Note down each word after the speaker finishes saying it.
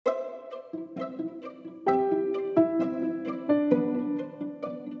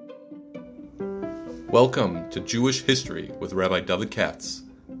Welcome to Jewish History with Rabbi David Katz,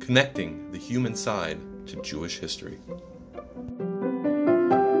 connecting the human side to Jewish history.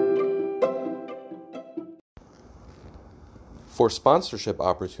 For sponsorship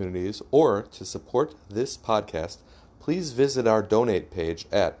opportunities or to support this podcast, please visit our donate page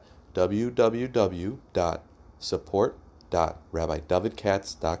at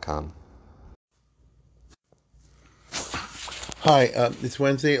www.support.rabbidavidkatz.com. Hi, it's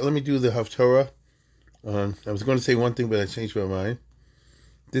Wednesday. Let me do the Haftorah. I was going to say one thing, but I changed my mind.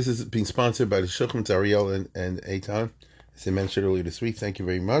 This is being sponsored by the Shulchan Zariel and Eitan, as I mentioned earlier this week. Thank you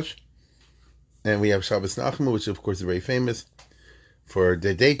very much. And we have Shabbos Nachmu, which of course is very famous for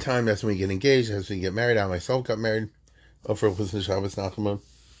the daytime. That's when we get engaged. That's when we get married. I myself got married. For Shabbos Nachmu.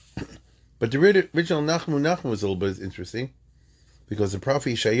 But the original Nachmu was a little bit interesting, because the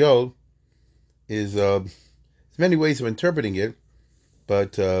prophet Yeshayahu is there's many ways of interpreting it,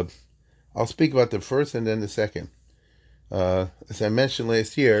 but I'll speak about the first and then the second. As I mentioned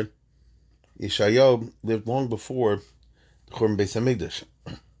last year, Yeshayahu lived long before the Churban Beis Hamikdash.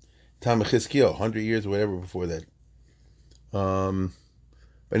 Time of Chizkiyahu, 100 years or whatever before that. But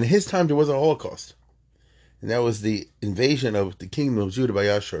in his time there was a Holocaust. And that was the invasion of the kingdom of Judah by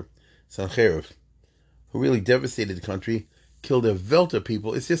Ashur, Sancherib, who really devastated the country, killed a velt of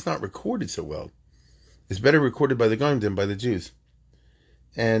people. It's just not recorded so well. It's better recorded by the Goyim than by the Jews.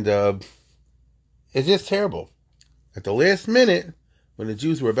 And it's just terrible. At the last minute, when the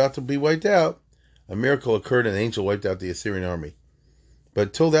Jews were about to be wiped out, a miracle occurred and an angel wiped out the Assyrian army.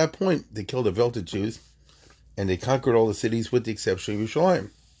 But till that point, they killed a velt of Jews, and they conquered all the cities with the exception of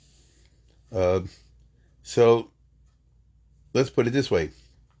Yerushalayim. So, let's put it this way.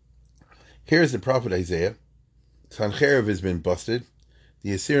 Here's the prophet Isaiah. Sancherib has been busted.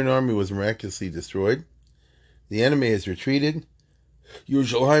 The Assyrian army was miraculously destroyed. The enemy has retreated.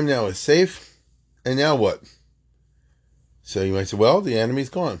 Yerushalayim now is safe. And now what? So you might say, well, the enemy's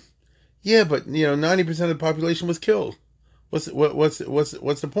gone. Yeah, but 90% of the population was killed. What's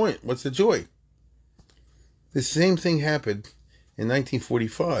the point? What's the joy? The same thing happened in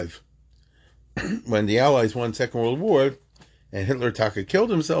 1945 when the Allies won Second World War and Hitler Taka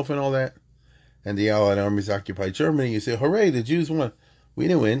killed himself and all that, and the Allied armies occupied Germany. You say, hooray, the Jews won. We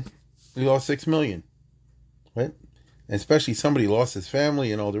didn't win. We lost 6 million. Right? And especially somebody lost his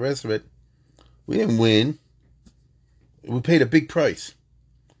family and all the rest of it. We didn't win. We paid a big price.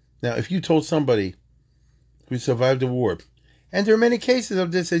 Now, if you told somebody who survived the war, and there are many cases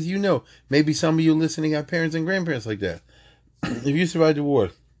of this, as you know, maybe some of you listening have parents and grandparents like that. If you survived the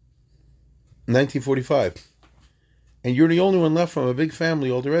war, 1945, and you're the only one left from a big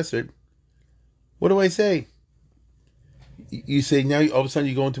family, all the rest of it, what do I say? You say now all of a sudden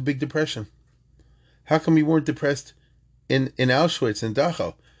you go into big depression. How come you weren't depressed in Auschwitz and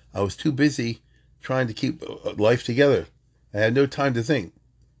Dachau? I was too busy trying to keep life together. I had no time to think.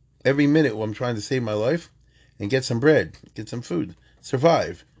 Every minute I'm trying to save my life and get some bread, get some food,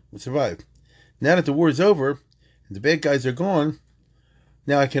 survive. Now that the war is over and the bad guys are gone,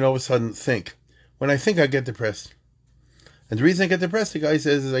 now I can all of a sudden think. When I think, I get depressed. And the reason I get depressed, the guy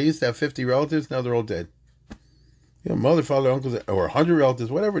says, is I used to have 50 relatives, now they're all dead. Mother, father, uncles, or 100 relatives,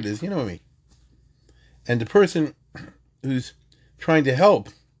 whatever it is, you know what I mean. And the person who's trying to help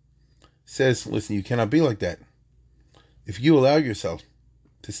says, listen, you cannot be like that. If you allow yourself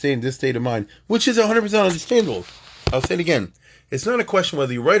to stay in this state of mind, which is 100% understandable. I'll say it again. It's not a question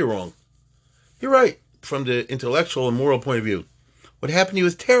whether you're right or wrong. You're right from the intellectual and moral point of view. What happened to you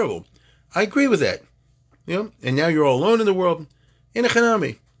is terrible. I agree with that. And now you're all alone in the world, in a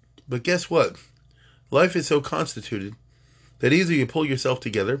chanami. But guess what? Life is so constituted that either you pull yourself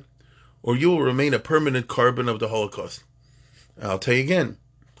together or you will remain a permanent carbon of the Holocaust. I'll tell you again.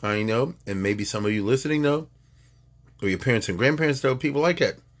 I know, and maybe some of you listening know, or your parents and grandparents know, people like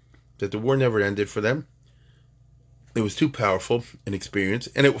that the war never ended for them. It was too powerful an experience,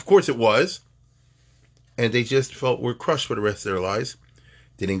 and of course it was, and they just were crushed for the rest of their lives.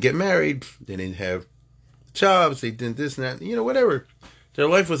 They didn't get married, they didn't have jobs, they didn't this and that, whatever. Their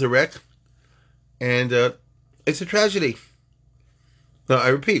life was a wreck, and it's a tragedy. Now, I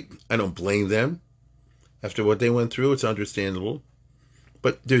repeat, I don't blame them. After what they went through, it's understandable.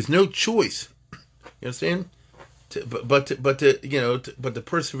 But there's no choice. You understand? But to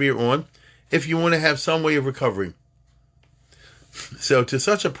persevere on, if you want to have some way of recovery. So to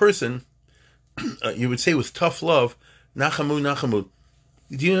such a person, you would say with tough love, Nachamu.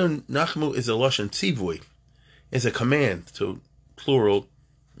 Do you know Nachamu is a lashon tzivui? It's a command to plural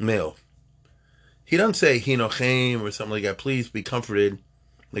male. He doesn't say hinochem or something like that. Please be comforted.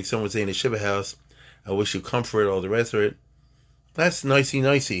 like someone would say in a Shiva house, I wish you comfort, all the rest of it. That's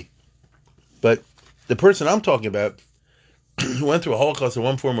nicey. But the person I'm talking about, who went through a Holocaust in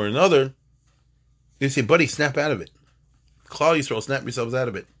one form or another, you say, buddy, snap out of it. Klal Yisrael, snap yourselves out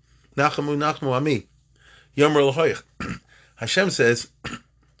of it. Nachamu ami. Yomer l'hoich. Hashem says,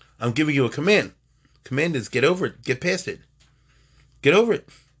 I'm giving you a command. Command is get over it. Get past it. Get over it.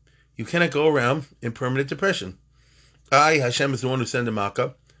 You cannot go around in permanent depression. Hashem is the one who sent the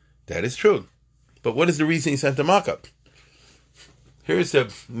Makkah. That is true. But what is the reason he sent the Makkah? Here's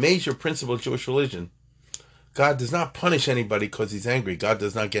the major principle of Jewish religion. God does not punish anybody because he's angry. God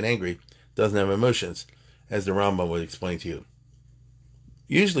does not get angry. Doesn't have emotions, as the Rambam would explain to you.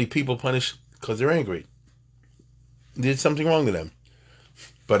 Usually people punish because they're angry. Did something wrong to them.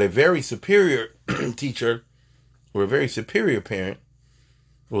 But a very superior teacher or a very superior parent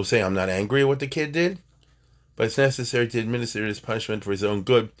will say, I'm not angry at what the kid did, but it's necessary to administer this punishment for his own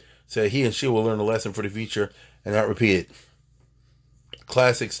good, so he and she will learn a lesson for the future and not repeat it.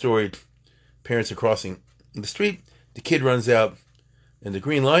 Classic story, parents are crossing the street, the kid runs out in the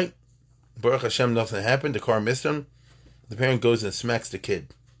green light, Baruch Hashem, nothing happened, the car missed him, the parent goes and smacks the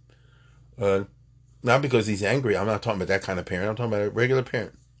kid. Not because he's angry, I'm not talking about that kind of parent, I'm talking about a regular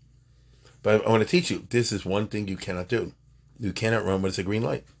parent. But I want to teach you, this is one thing you cannot do. You cannot run when it's a green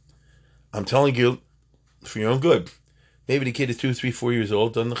light. I'm telling you, for your own good. Maybe the kid is 2, 3, 4 years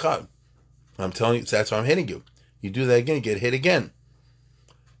old, done the chag. I'm telling you, that's why I'm hitting you. You do that again, you get hit again.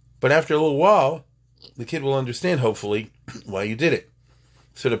 But after a little while, the kid will understand, hopefully, why you did it.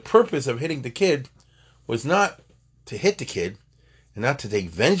 So the purpose of hitting the kid was not to hit the kid, and not to take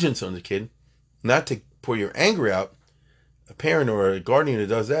vengeance on the kid, not to pour your anger out. A parent or a guardian who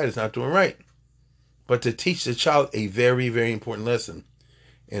does that is not doing right. But to teach the child a very, very important lesson.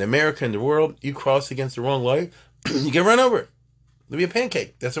 In America and the world, you cross against the wrong light, you get run over. It'll be a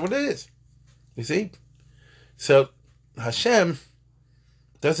pancake. That's what it is. You see? So Hashem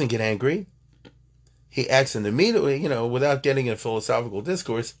doesn't get angry. He acts immediately, without getting in a philosophical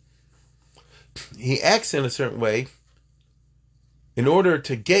discourse. He acts in a certain way in order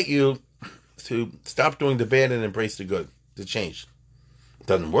to get you to stop doing the bad and embrace the good, to change. It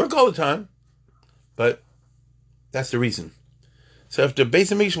doesn't work all the time, but that's the reason. So if the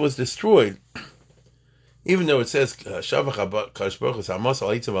Beis Hamikdash was destroyed, even though it says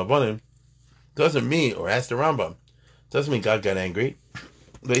doesn't mean, or ask the Rambam, doesn't mean God got angry.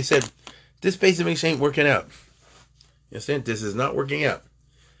 But he said, this Beis Hamikdash ain't working out. You understand? This is not working out.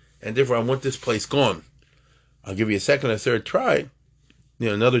 And therefore I want this place gone. I'll give you a second or third try,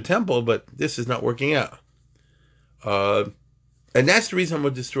 another temple, but this is not working out. And that's the reason I'm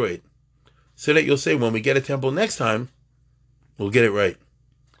going to destroy it. So that you'll say, when we get a temple next time, we'll get it right.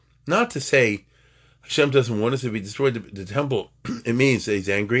 Not to say Hashem doesn't want us to be destroyed the temple. It means that he's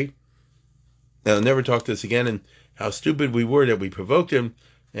angry. Now, he'll never talk to us again, and how stupid we were that we provoked him,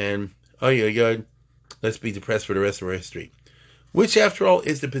 and let's be depressed for the rest of our history. Which, after all,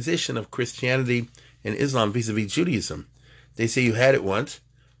 is the position of Christianity and Islam vis-a-vis Judaism. They say you had it once,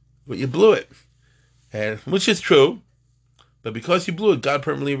 but you blew it. And which is true, but because you blew it, God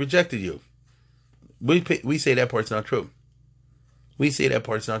permanently rejected you. We say that part's not true. We say that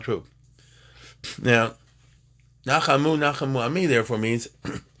part's not true. Now, Nachamu Ami, therefore, means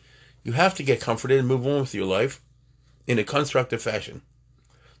you have to get comforted and move on with your life in a constructive fashion.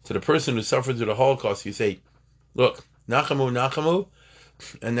 To the person who suffered through the Holocaust, you say, look, Nachamu,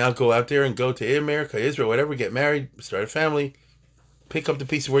 and now go out there and go to America, Israel, whatever, get married, start a family, pick up the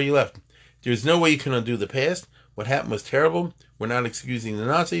pieces where you left. There's no way you can undo the past. What happened was terrible. We're not excusing the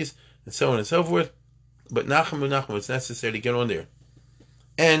Nazis, and so on and so forth. But Nachamu, it's necessary to get on there.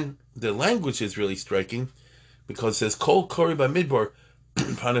 And the language is really striking, because it says, Kol Kori Bamidbar,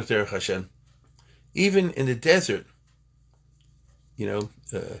 Panat Derech Hashem. Even in the desert, the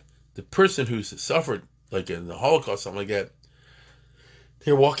person who's suffered, like in the Holocaust, something like that,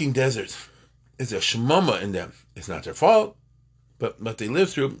 they're walking deserts. There's a shemama in them. It's not their fault, but what they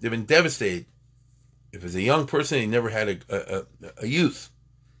lived through, they've been devastated. If it's a young person, he never had a youth.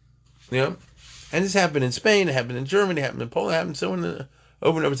 And this happened in Spain, it happened in Germany, it happened in Poland, it happened so on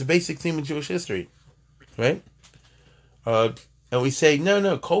over and over. It's a basic theme in Jewish history, right? And we say,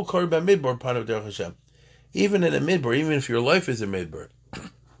 no, Kol Kori Bamidbar Panav Derech Hashem. Even in a midbar, even if your life is a midbar,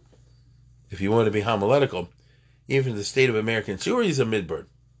 if you want to be homiletical, even the state of American Jewry is a midbar,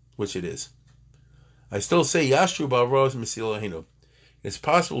 which it is. I still say Yashru Ba'Roz Mesil Elohinu. It's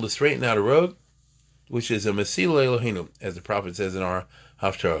possible to straighten out a road, which is a Mesil Elohinu, as the prophet says in our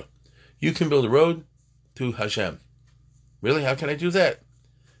Haftarah. You can build a road to Hashem. Really? How can I do that?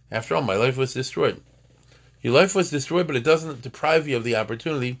 After all, my life was destroyed. Your life was destroyed, but it doesn't deprive you of the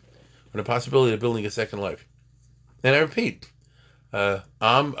opportunity or the possibility of building a second life. And I repeat,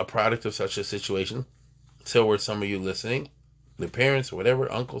 I'm a product of such a situation. So were some of you listening, their parents or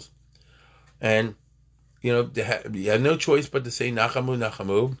whatever, uncles. And, you have no choice but to say Nachamu,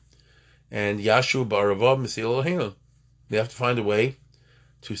 Nachamu, and Yashu Ba'aravav Mesil Eloheinu. You have to find a way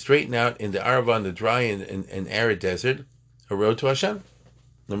to straighten out in the Arava, in the dry and arid desert, a road to Hashem.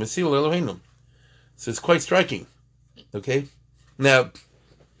 The Mesil Eloheinu. So it's quite striking. Okay? Now,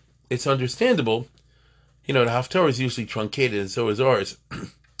 it's understandable. The Haftarah is usually truncated, and so is ours.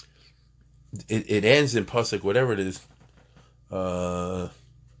 It ends in Pasuk, whatever it is.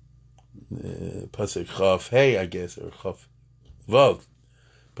 Pasuk Chaf Hey, I guess, or Chaf Vav.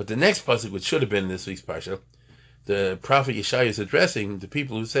 But the next Pasuk, which should have been in this week's Parsha, the prophet Yeshaya is addressing the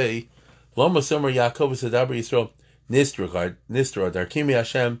people who say, Lama Somer Yaakov Sadabar Yisrael Nistra Darkimi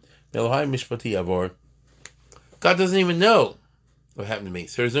Hashem Elohai Mishpati Avor. God doesn't even know what happened to me,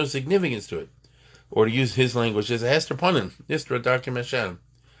 so there's no significance to it. Or to use his language, as Esther Punim, Nistra Darkim Hashem.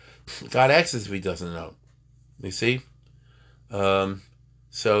 God acts as if he doesn't know. You see?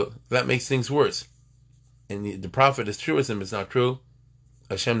 So that makes things worse. And the prophet is truism, it's not true.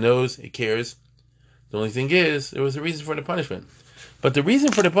 Hashem knows, he cares. The only thing is, there was a reason for the punishment. But the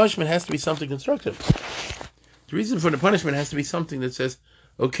reason for the punishment has to be something constructive. The reason for the punishment has to be something that says,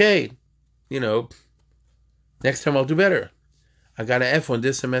 okay, next time I'll do better. I got an F on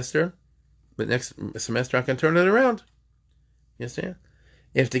this semester, but next semester I can turn it around. You understand?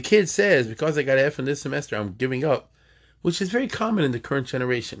 If the kid says, because I got an F on this semester, I'm giving up, which is very common in the current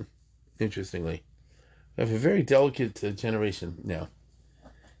generation, interestingly. We have a very delicate generation now.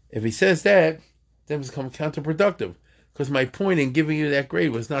 If he says that, then it's become counterproductive. Because my point in giving you that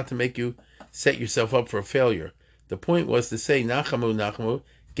grade was not to make you set yourself up for a failure. The point was to say, Nachamu, Nachamu,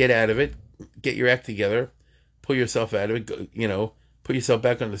 get out of it, get your act together, pull yourself out of it, put yourself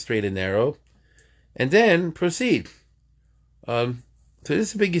back on the straight and narrow, and then proceed. So this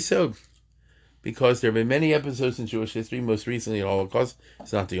is a big yesod, because there have been many episodes in Jewish history, most recently the Holocaust.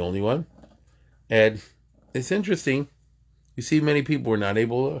 It's not the only one. And it's interesting. You see many people were not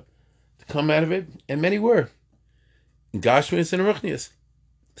able to come out of it, and many were. Gashmias and Ruchnias.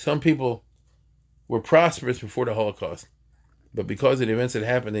 Some people were prosperous before the Holocaust, but because of the events that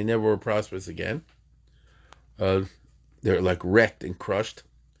happened, they never were prosperous again. They're like wrecked and crushed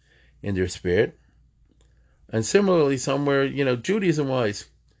in their spirit. And similarly, somewhere, Judaism-wise,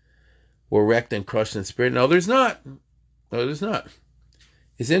 were wrecked and crushed in spirit, and others not. Others not.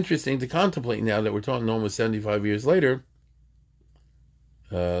 It's interesting to contemplate now that we're talking almost 75 years later,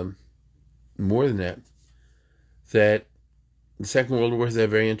 more than that, that the Second World War has a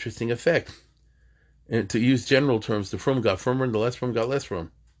very interesting effect. And to use general terms, the frum got frummer and the less frum got less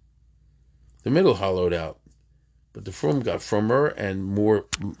frum. The middle hollowed out. But the frum got frummer and more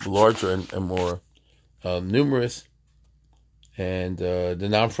larger and more numerous. And the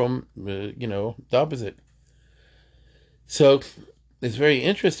non-frum, the opposite. So it's very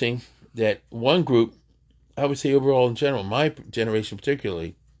interesting that one group, I would say overall in general, my generation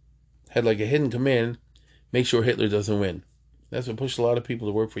particularly, had like a hidden command, make sure Hitler doesn't win. That's what pushed a lot of people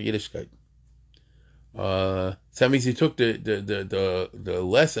to work for Yiddishkeit. So that means he took the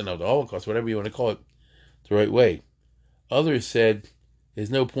lesson of the Holocaust, whatever you want to call it, the right way. Others said,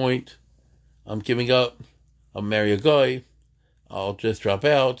 there's no point, I'm giving up, I'll marry a guy, I'll just drop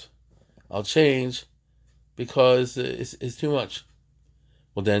out, I'll change, because it's too much.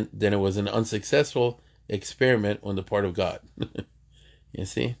 Well, then it was an unsuccessful experiment on the part of God. You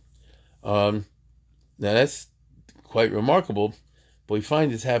see? Now that's quite remarkable, but we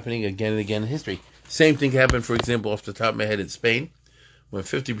find this happening again and again in history. Same thing happened, for example, off the top of my head in Spain, when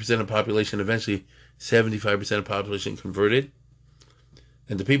 50% of the population, eventually 75% of the population converted.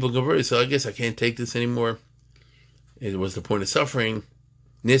 And the people converted, so I guess I can't take this anymore. It was the point of suffering.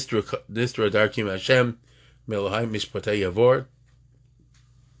 Nistra Darkim Hashem, Melohai Mishpatei Yavor.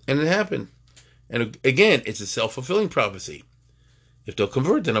 And it happened. And again, it's a self-fulfilling prophecy. If they'll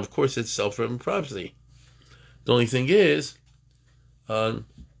convert, then of course it's self-fulfilling prophecy. The only thing is, the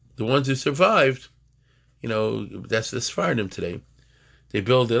ones who survived, that's the Sephardim today. They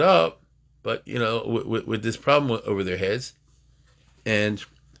build it up, but, with this problem over their heads. And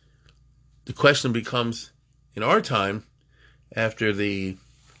the question becomes, in our time, after the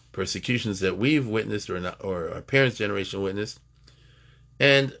persecutions that we've witnessed or our parents' generation witnessed,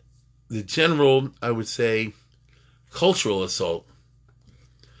 and the general, I would say, cultural assault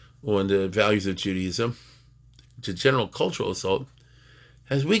on the values of Judaism, the general cultural assault,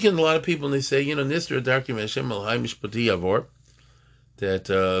 has weakened a lot of people, and they say, Nisra Darkim Hashem Al Hai Mishpati Yavor, that,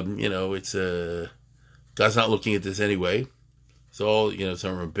 it's God's not looking at this anyway. It's all,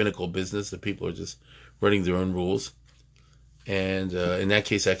 some rabbinical business. The people are just running their own rules. And in that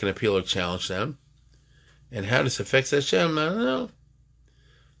case, I can appeal or challenge them. And how this affects Hashem, I don't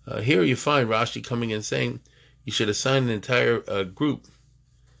know. Here you find Rashi coming in saying you should assign an entire group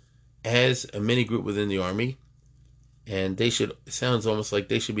as a mini group within the army. And it sounds almost like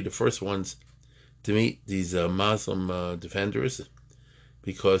they should be the first ones to meet these Muslim defenders.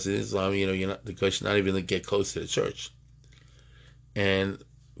 Because in Islam, the guy should not even get close to the church. And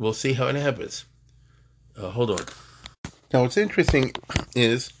we'll see how it happens. Hold on. Now, what's interesting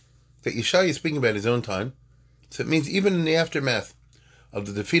is that Yeshaya is speaking about his own time. So it means even in the aftermath of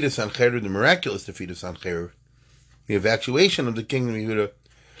the defeat of Sancherib, the miraculous defeat of Sancherib, the evacuation of the kingdom of Yehuda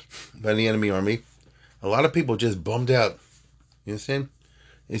by the enemy army, a lot of people just bummed out. You understand?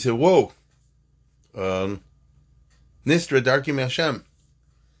 They said, whoa, Nistra Darkim Hashem.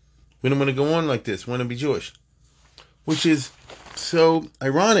 We don't want to go on like this. We want to be Jewish. Which is so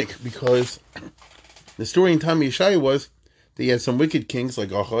ironic because the story in time of Yeshaya was that you had some wicked kings like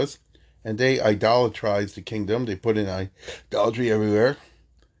Achaz, and they idolatrized the kingdom. They put in idolatry everywhere.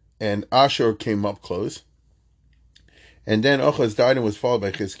 And Ashur came up close. And then Achaz died and was followed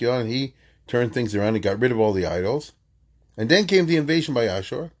by Chizkiah, and he turned things around and got rid of all the idols. And then came the invasion by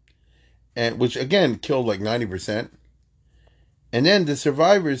Ashur, and which again killed like 90%. And then the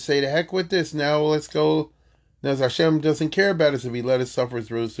survivors say, to heck with this, now let's go. Now Hashem doesn't care about us if he let us suffer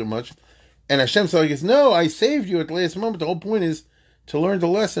through so much. And Hashem says, no, I saved you at the last moment. The whole point is to learn the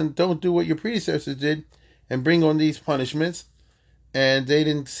lesson. Don't do what your predecessors did and bring on these punishments. And they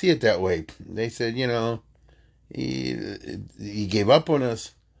didn't see it that way. They said, he gave up on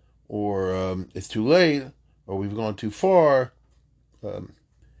us, or it's too late, or we've gone too far. And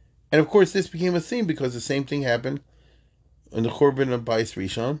of course, this became a theme because the same thing happened in the Korban of Bais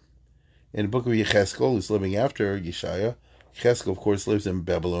Rishon, in the book of Yecheskel, who's living after Yeshaya. Yecheskel, of course, lives in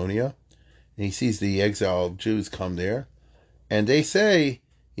Babylonia, and he sees the exiled Jews come there, and they say,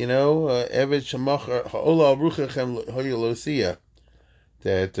 Eved Shemach Ha'olah Ruchachem Hoyolosia,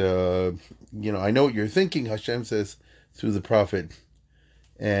 that, I know what you're thinking, Hashem says through the prophet,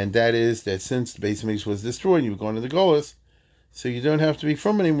 and that is that since the Beis Hamikdash was destroyed and you've gone to the Golus, so you don't have to be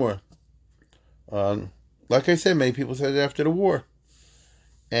from anymore. Like I said, many people said it after the war.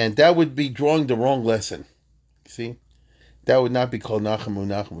 And that would be drawing the wrong lesson. See? That would not be called Nachamu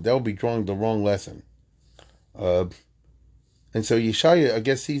Nachamu. That would be drawing the wrong lesson. And so Yeshaya, I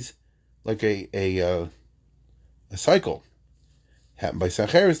guess he's like a cycle. Happened by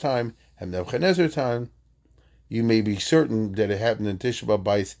Sancherib's time, happened Nebuchadnezzar's time. You may be certain that it happened in Tisha B'Av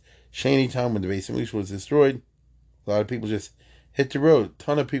by Shani time when the Beis Hamikdash was destroyed. A lot of people just hit the road. A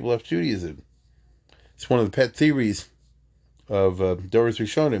ton of people left Judaism. It's one of the pet theories of Doris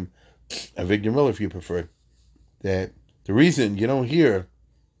Rishonim, Avigdor Miller, if you prefer, that the reason you don't hear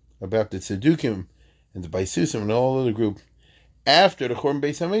about the Tzedukim and the Baisusim and all other group after the Churban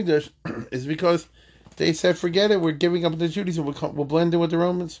Beis Hamikdash is because they said, forget it, we're giving up the Judaism, we'll blend in with the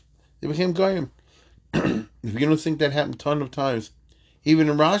Romans. They became Goyim. If you don't think that happened a ton of times, even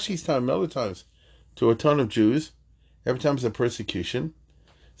in Rashi's time and other times, to a ton of Jews, every time it's a persecution.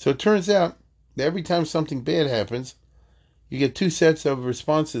 So it turns out that every time something bad happens, you get two sets of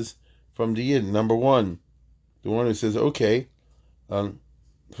responses from the Yid. Number one, the one who says, okay, from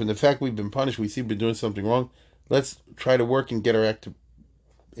the fact we've been punished, we see we've been doing something wrong, let's try to work and get our act to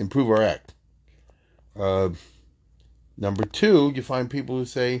improve our act. Number two, you find people who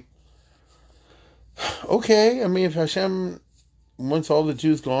say, okay, if Hashem wants all the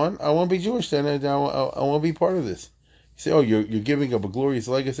Jews gone, I won't be Jewish then, and I won't be part of this. You say, oh, you're giving up a glorious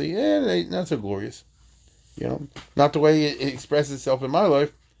legacy. Yeah, not so glorious. Not the way it expresses itself in my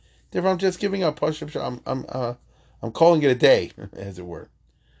life. Therefore, I'm just giving up. I'm calling it a day, as it were.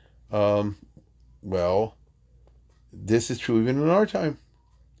 Well, this is true even in our time.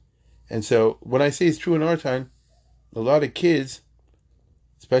 And so, when I say it's true in our time, a lot of kids,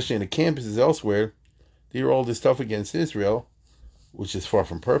 especially in the campuses elsewhere, they hear all this stuff against Israel, which is far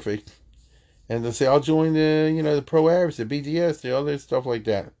from perfect, and they'll say, I'll join the pro-Arabs, the BDS, the other stuff like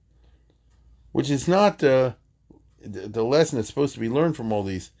that, which is not the lesson that's supposed to be learned from all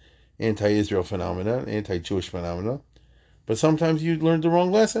these anti-Israel phenomena, anti-Jewish phenomena, but sometimes you learn the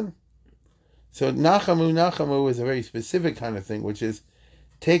wrong lesson. So Nachamu is a very specific kind of thing, which is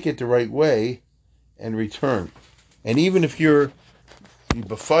take it the right way and return. And even if you're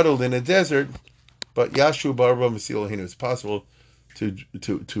befuddled in a desert, but Yashu Barba Masil it's possible to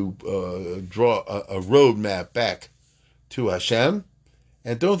draw a roadmap back to Hashem,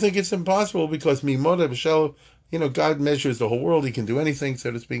 and don't think it's impossible because Mimoda B'Shalom, God measures the whole world. He can do anything,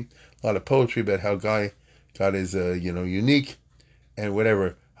 so to speak. A lot of poetry about how God God is, unique, and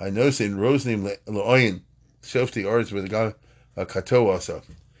whatever. Hanosin Rosnim Le'oyin Shofti Arz with the God Kato also.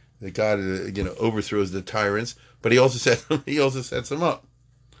 That God, overthrows the tyrants, but he also sets them up.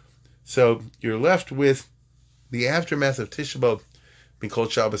 So you're left with the aftermath of Tisha B'Av being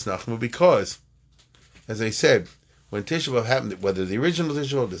called Shabbos Nachamu because, as I said, when Tisha B'Av happened, whether the original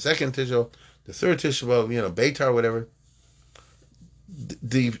Tisha B'Av, the second Tisha B'Av, the third Tisha B'Av, Beitar, whatever,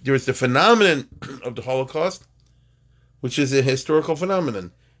 there's the phenomenon of the Holocaust, which is a historical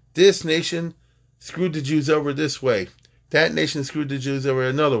phenomenon. This nation screwed the Jews over this way. That nation screwed the Jews over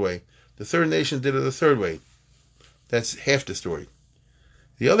another way. The third nation did it the third way. That's half the story.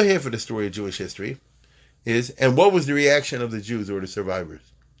 The other half of the story of Jewish history is, and what was the reaction of the Jews or the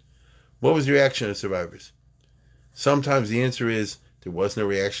survivors? What was the reaction of the survivors? Sometimes the answer is there was no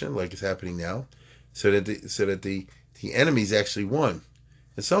reaction, like it's happening now, so that the enemies actually won.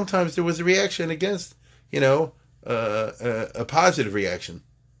 And sometimes there was a reaction against, a positive reaction.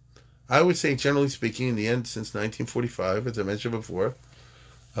 I would say, generally speaking, in the end, since 1945, as I mentioned before,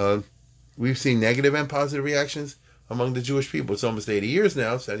 we've seen negative and positive reactions among the Jewish people. It's almost 80 years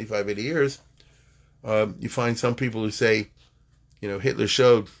now, 75, 80 years. You find some people who say, Hitler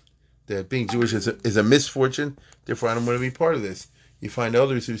showed that being Jewish is a misfortune, therefore I don't want to be part of this. You find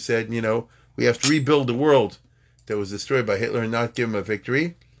others who said, we have to rebuild the world that was destroyed by Hitler and not give him a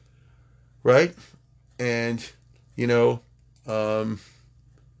victory, right? And,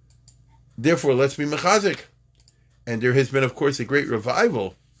 therefore, let's be mechazik. And there has been, of course, a great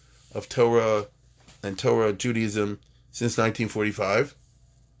revival of Torah and Torah Judaism since 1945.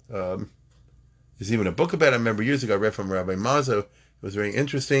 There's even a book about it. I remember years ago I read from Rabbi Mazo. It was very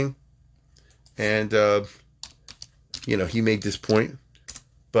interesting. And, he made this point.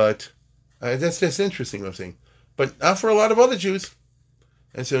 But that's interesting, I'm saying. But not for a lot of other Jews.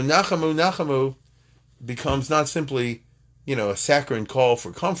 And so Nachamu becomes not simply, a saccharine call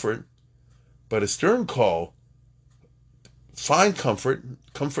for comfort, but a stern call. Find comfort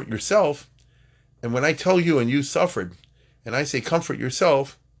yourself. And when I tell you and you suffered, and I say comfort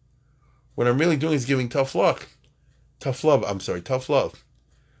yourself, what I'm really doing is giving tough love. What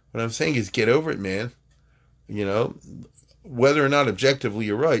I'm saying is get over it, man. Whether or not objectively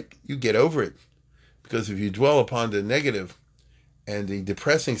you're right, you get over it. Because if you dwell upon the negative and the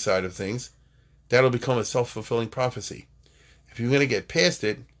depressing side of things, that'll become a self-fulfilling prophecy. If you're going to get past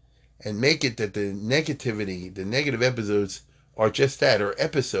it and make it that the negativity, the negative episodes are just that, or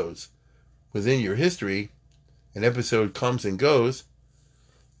episodes within your history, an episode comes and goes,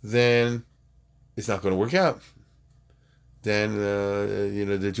 then it's not going to work out. Then,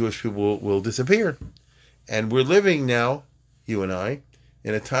 the Jewish people will disappear. And we're living now, you and I,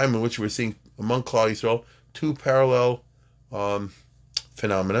 in a time in which we're seeing among Klal Yisrael two parallel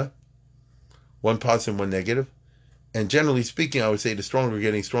phenomena, one positive, one negative. And generally speaking, I would say the stronger are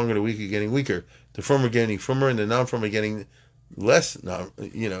getting stronger, the weaker are getting weaker. The firm are getting firmer, and the non-firm are getting less,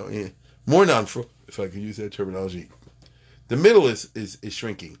 more non-firm, if I could use that terminology. The middle is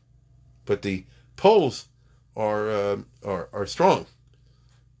shrinking, but the poles are strong,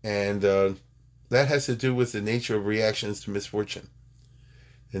 and that has to do with the nature of reactions to misfortune.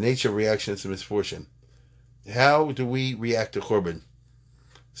 The nature of reactions to misfortune. How do we react to Korban?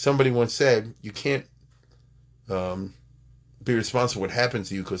 Somebody once said, you can't be responsible for what happens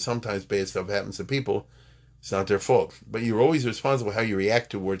to you, because sometimes bad stuff happens to people. It's not their fault. But you're always responsible how you react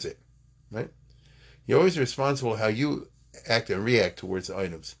towards it, right? You're always responsible how you act and react towards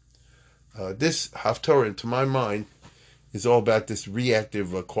items. This Haftorah, to my mind, is all about this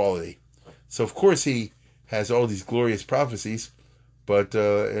reactive quality. So, of course, he has all these glorious prophecies, but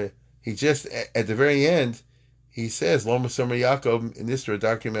he just, at the very end, he says, Lo Masomer Yaakov, in Isra,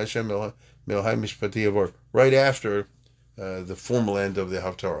 Darkim Hashem Melhai Mishpati Avor, right after the formal end of the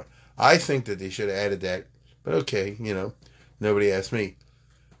Haftorah. I think that they should have added that, but okay, nobody asked me.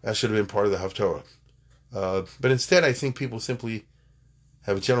 That should have been part of the Haftorah. But instead, I think people simply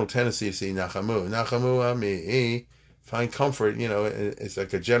have a general tendency to say Nachamu Ami, find comfort. It's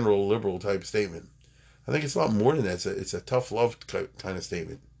like a general liberal type statement. I think it's a lot more than that. It's a tough love kind of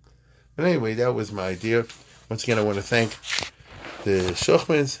statement. But anyway, that was my idea. Once again, I want to thank the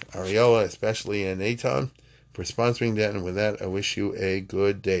Shuchmans, Ariella especially, and Eitan for sponsoring that. And with that, I wish you a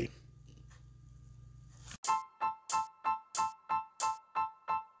good day.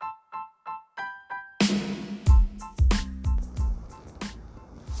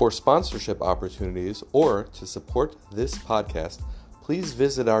 For sponsorship opportunities or to support this podcast, please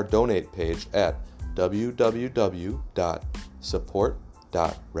visit our donate page at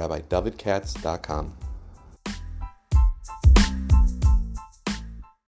www.support.rabbidavidkatz.com.